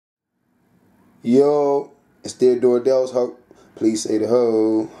Yo, it's Diadora Dell's Hope. Please say the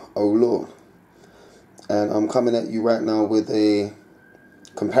ho, oh Lord. And I'm coming at you right now with a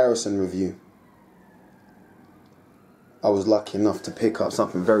comparison review. I was lucky enough to pick up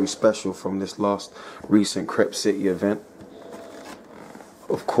something very special from this last recent Crep City event.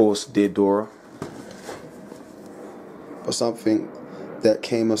 Of course, Diadora. But something that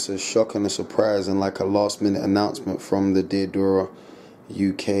came as a shock and a surprise and like a last minute announcement from the Diadora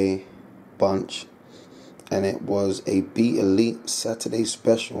UK bunch. And it was a B.Elite Saturday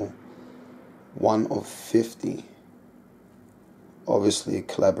special, 1 of 50. Obviously a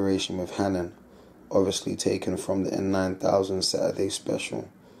collaboration with Hanon. Obviously taken from the N9000 Saturday special.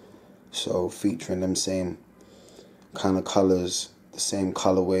 So featuring them same kind of colors, the same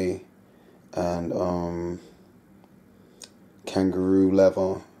colorway, and kangaroo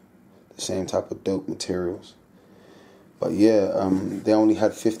leather, the same type of dope materials. But yeah, they only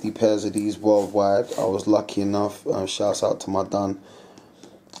had 50 pairs of these worldwide. I was lucky enough. Shouts out to my Don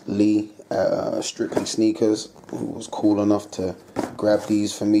Lee at Strictly Sneakers, who was cool enough to grab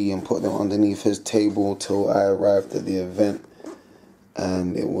these for me and put them underneath his table till I arrived at the event.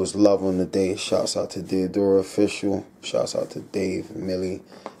 And it was love on the day. Shouts out to Diadora Official. Shouts out to Dave, Millie,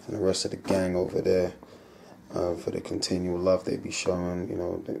 and the rest of the gang over there for the continual love they be showing. You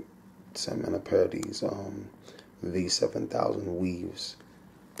know, they sent me a pair of these V7000 weaves.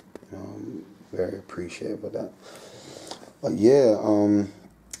 You know, I'm very appreciative of that. But yeah,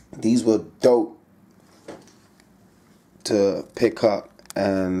 these were dope to pick up,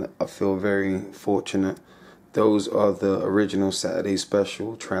 and I feel very fortunate. Those are the original Saturday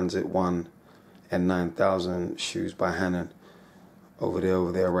Special Transit 1 and N9000 shoes by Hanon. Over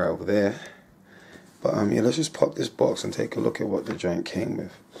there, right over there. But yeah, let's just pop this box and take a look at what the joint came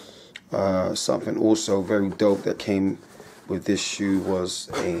with. Something also very dope that came with this shoe was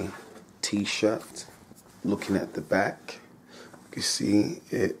a t-shirt. Looking at the back, you can see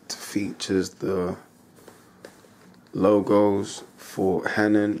it features the logos for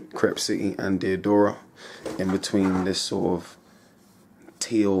Hanon, Crep City, and Diadora in between this sort of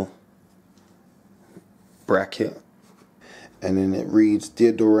teal bracket. And then it reads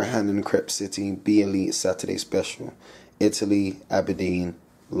Diadora Hanon Crep City B.Elite Saturday Special, Italy, Aberdeen,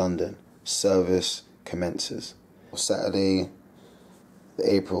 London. Service commences. Saturday,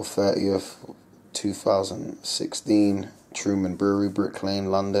 April 30th, 2016, Truman Brewery, Brick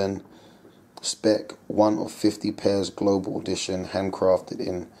Lane, London. Spec 1 of 50 pairs, global edition, handcrafted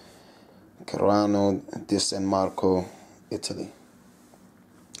in Carano di San Marco, Italy.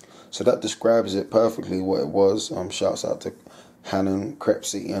 So that describes it perfectly what it was. Shouts out to Hanon, Crep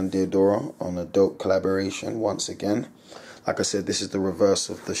City, and Diadora on a dope collaboration once again. Like I said, this is the reverse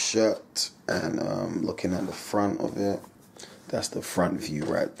of the shirt, and looking at the front of it, that's the front view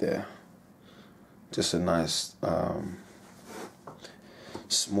right there. Just a nice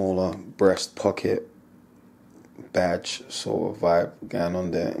smaller breast pocket badge sort of vibe going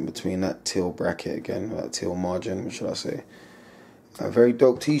on there in between that teal bracket again, that teal margin, what should I say. A very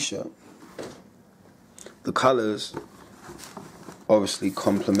dope t-shirt. The colors obviously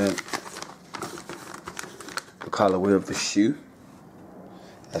complement colorway of the shoe,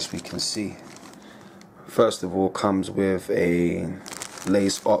 as we can see. First of all, comes with a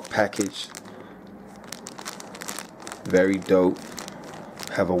lace up package, very dope.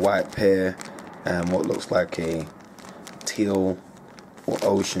 Have a white pair and what looks like a teal or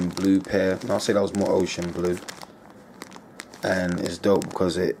ocean blue pair. No, I'll say that was more ocean blue. And it's dope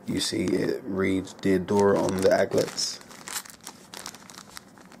because you see it reads Diadora on the aglets,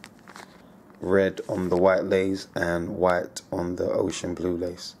 red on the white lace and white on the ocean blue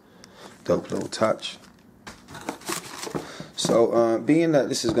lace. Dope little touch. So being that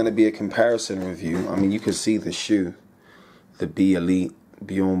this is going to be a comparison review, I mean, you can see the shoe, the B.Elite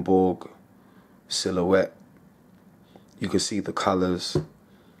Bjorn Borg silhouette. You can see the colors,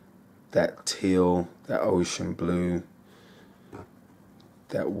 that teal, that ocean blue,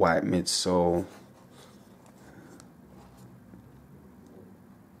 that white midsole,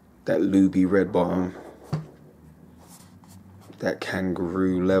 that luby red bottom, that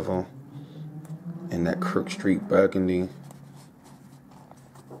kangaroo leather, and that Crook Street burgundy,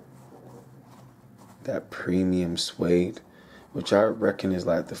 that premium suede, which I reckon is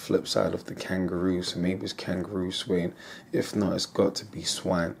like the flip side of the kangaroo, so maybe it's kangaroo suede. If not, it's got to be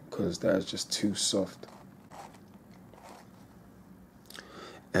swine, because that's just too soft.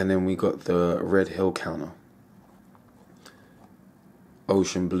 And then we got the red heel counter.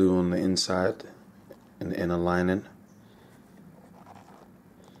 Ocean blue on the inside, in the inner lining.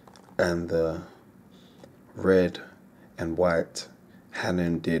 And the red and white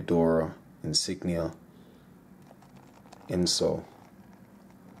Hanon Diadora insignia insole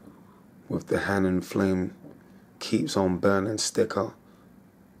with the Hanon flame keeps on burning sticker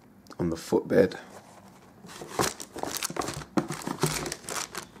on the footbed.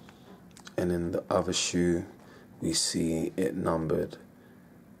 And in the other shoe, we see it numbered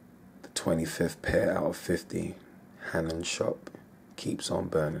the 25th pair out of 50. Hanon shop keeps on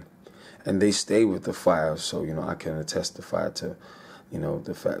burning. And they stay with the fire, so, you know, I can testify to, you know,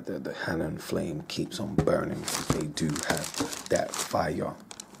 the fact that the Hanon flame keeps on burning, because they do have that fire.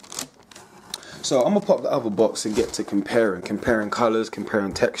 So I'm going to pop the other box and get to comparing colors,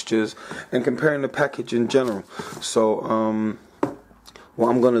 comparing textures, and comparing the package in general. So what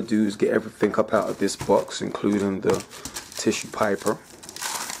I'm going to do is get everything up out of this box, including the tissue paper,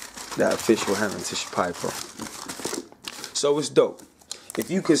 that official Hanon tissue paper. So it's dope. If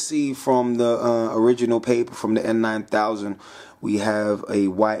you can see from the original paper from the N9000, we have a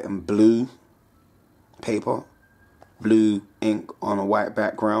white and blue paper, blue ink on a white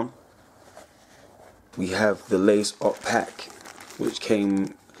background. We have the lace up pack, which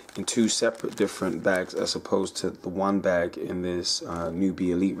came in two separate different bags as opposed to the one bag in this new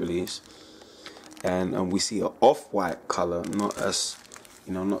B.Elite release. And we see an off-white color, not as,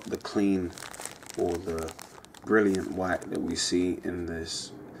 you know, not the clean or the brilliant white that we see in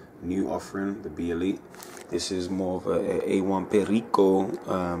this new offering, the B.Elite. This is more of a A1 Perico,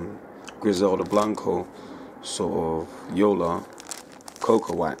 Griselda Blanco sort of Yola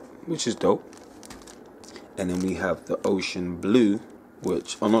cocoa white, which is dope. And then we have the ocean blue,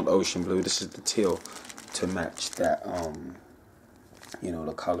 which, or not ocean blue, this is the teal, to match that, you know,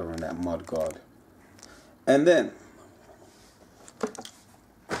 the color in that mud guard. And then,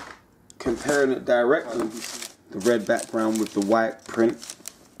 comparing it directly, the red background with the white print,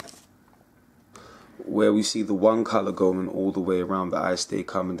 where we see the one color going all the way around the eye stay,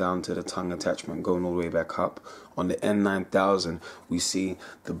 coming down to the tongue attachment, going all the way back up. On the N9000, we see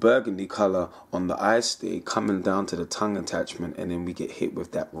the burgundy color on the eye stay coming down to the tongue attachment, and then we get hit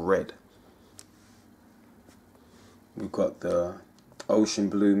with that red. We've got the ocean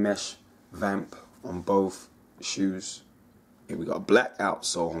blue mesh vamp on both shoes. Here we got a black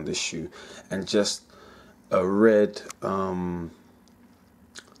outsole on this shoe, and just a red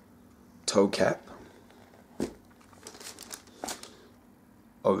toe cap,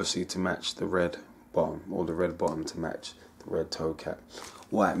 obviously to match the red bottom, or the red bottom to match the red toe cap.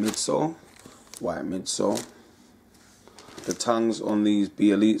 White midsole, white midsole. The tongues on these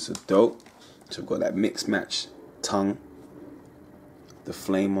B.Elites are dope. So we've got that mix match tongue, the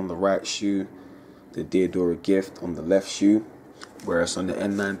flame on the right shoe, the Diadora gift on the left shoe. Whereas on the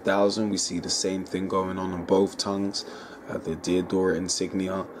N9000, we see the same thing going on both tongues. The Diadora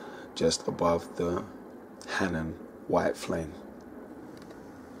insignia just above the Hanon white flame.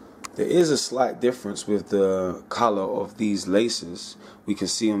 There is a slight difference with the color of these laces. We can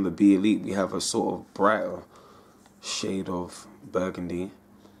see on the B.Elite we have a sort of brighter shade of burgundy,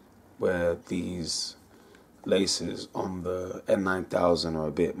 where these laces on the N9000 are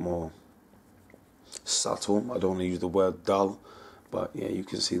a bit more subtle. I don't want to use the word dull, but yeah, you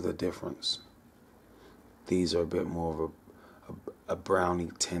can see the difference. These are a bit more of a browny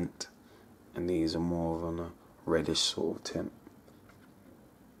tint, and these are more of a reddish sort of tint.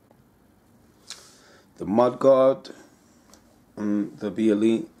 The mudguard on the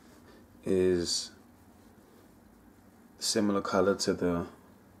B.Elite is similar color to the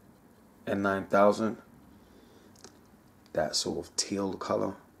N9000, that sort of teal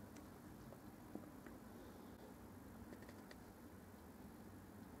color.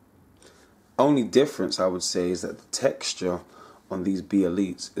 Only difference I would say is that the texture on these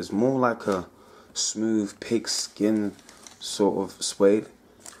B.Elites is more like a smooth pig skin sort of suede,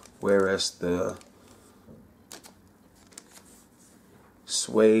 whereas the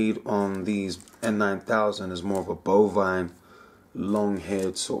suede on these N9000 is more of a bovine,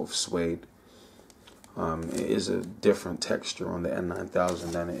 long-haired sort of suede. It is a different texture on the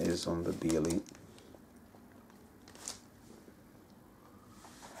N9000 than it is on the B.Elite.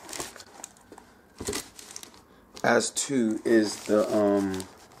 As to is the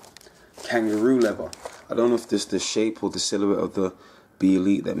kangaroo leather. I don't know if this is the shape or the silhouette of the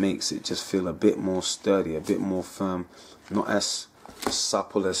B.Elite that makes it just feel a bit more sturdy, a bit more firm, not as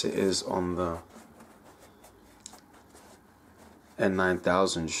supple as it is on the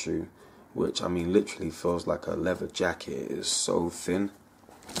N9000 shoe, which I mean literally feels like a leather jacket. It is so thin.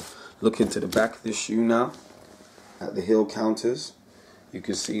 Look into the back of this shoe now at the heel counters. You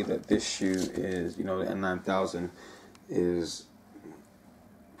can see that this shoe is, you know, the N9000 is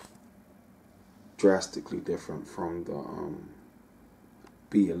drastically different from the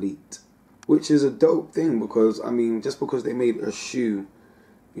B.Elite. which is a dope thing, because I mean, just because they made a shoe,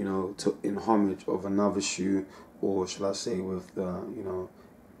 you know, in homage of another shoe, or shall I say with the, you know,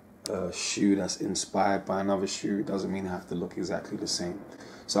 a shoe that's inspired by another shoe, doesn't mean they have to look exactly the same.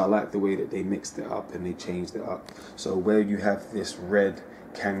 So I like the way that they mixed it up and they changed it up. So where you have this red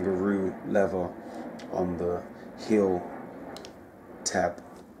kangaroo leather on the heel tab,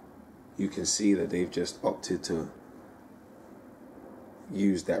 you can see that they've just opted to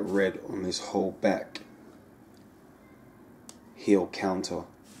use that red on this whole back heel counter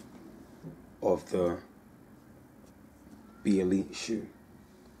of the B.Elite shoe.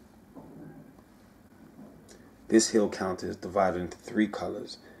 This heel counter is divided into 3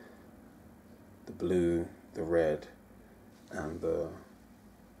 colors: the blue, the red, and the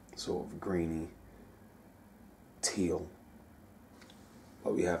sort of greeny teal.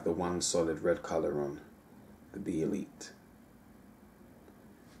 But we have the one solid red color on the B.Elite.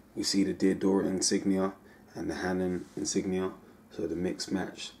 We see the Diadora insignia and the Hanon insignia, so the mix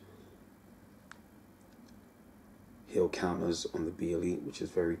match heel counters on the B.Elite, which is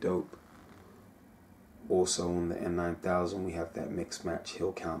very dope. Also on the N9000 we have that mix match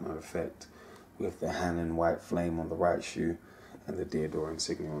heel counter effect with the Hanon white flame on the right shoe and the Diadora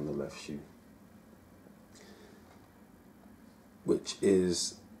insignia on the left shoe, which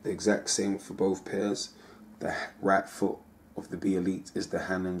is the exact same for both pairs. The right foot of the B.Elite is the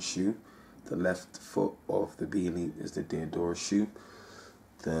Hanon shoe, the left foot of the B.Elite is the Diadora shoe,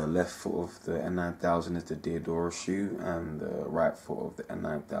 the left foot of the N9000 is the Diadora shoe, and the right foot of the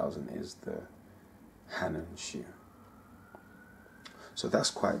N9000 is the Hanon shoe. So that's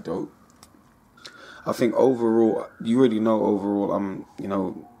quite dope. I think overall, you already know, overall I'm, you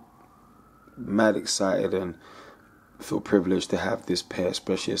know, mad excited and feel privileged to have this pair,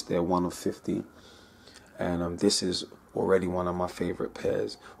 especially as they're 1 of 50. And this is already one of my favorite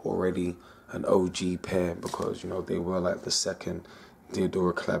pairs, already an OG pair, because, you know, they were like the second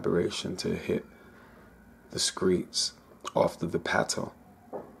Diadora collaboration to hit the streets after the Patta.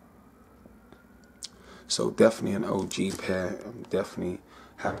 So definitely an OG pair. I'm definitely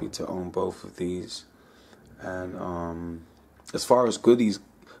happy to own both of these. And as far as goodies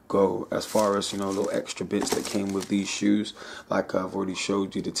go, as far as, you know, little extra bits that came with these shoes, like I've already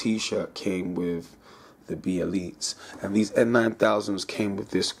showed you, the t-shirt came with the B.Elites, and these N9000s came with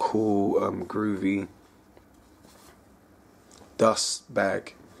this cool groovy dust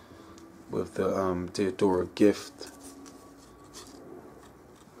bag with the Diadora gift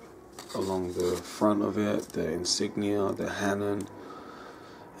along the front of it, the insignia, the Hanon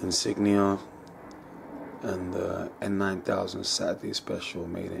insignia, and the N9000 Saturday special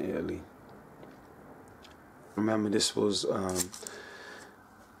made in Italy. Remember, this was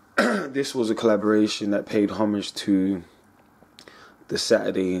this was a collaboration that paid homage to the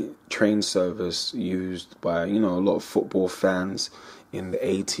Saturday train service used by, you know, a lot of football fans in the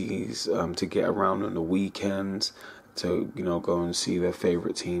 80s to get around on the weekends, to, you know, go and see their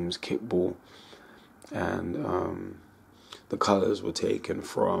favorite teams kickball. And the colors were taken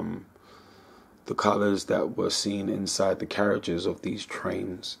from the colors that were seen inside the carriages of these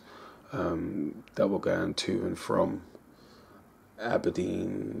trains that were going to and from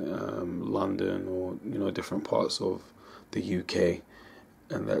Aberdeen, London, or, you know, different parts of the UK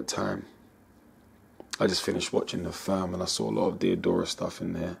at that time. I just finished watching The Firm and I saw a lot of Diadora stuff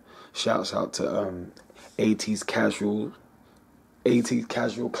in there. Shouts out to 80s casual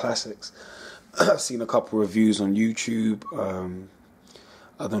classics. I've seen a couple reviews on YouTube.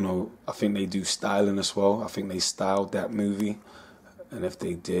 I don't know, I think they do styling as well. I think they styled that movie, and if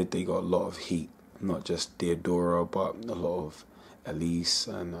they did, they got a lot of heat. Not just Diadora, but a lot of Elise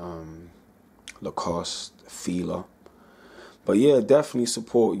and Lacoste, Fila. But yeah, definitely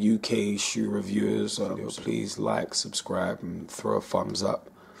support UK shoe reviewers. Please like, subscribe, and throw a thumbs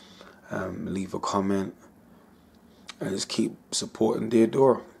up. Leave a comment, and just keep supporting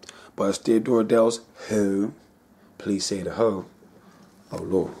Diadora. But it's Diadora Dells Ho. Please say the ho. Oh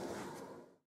Lord.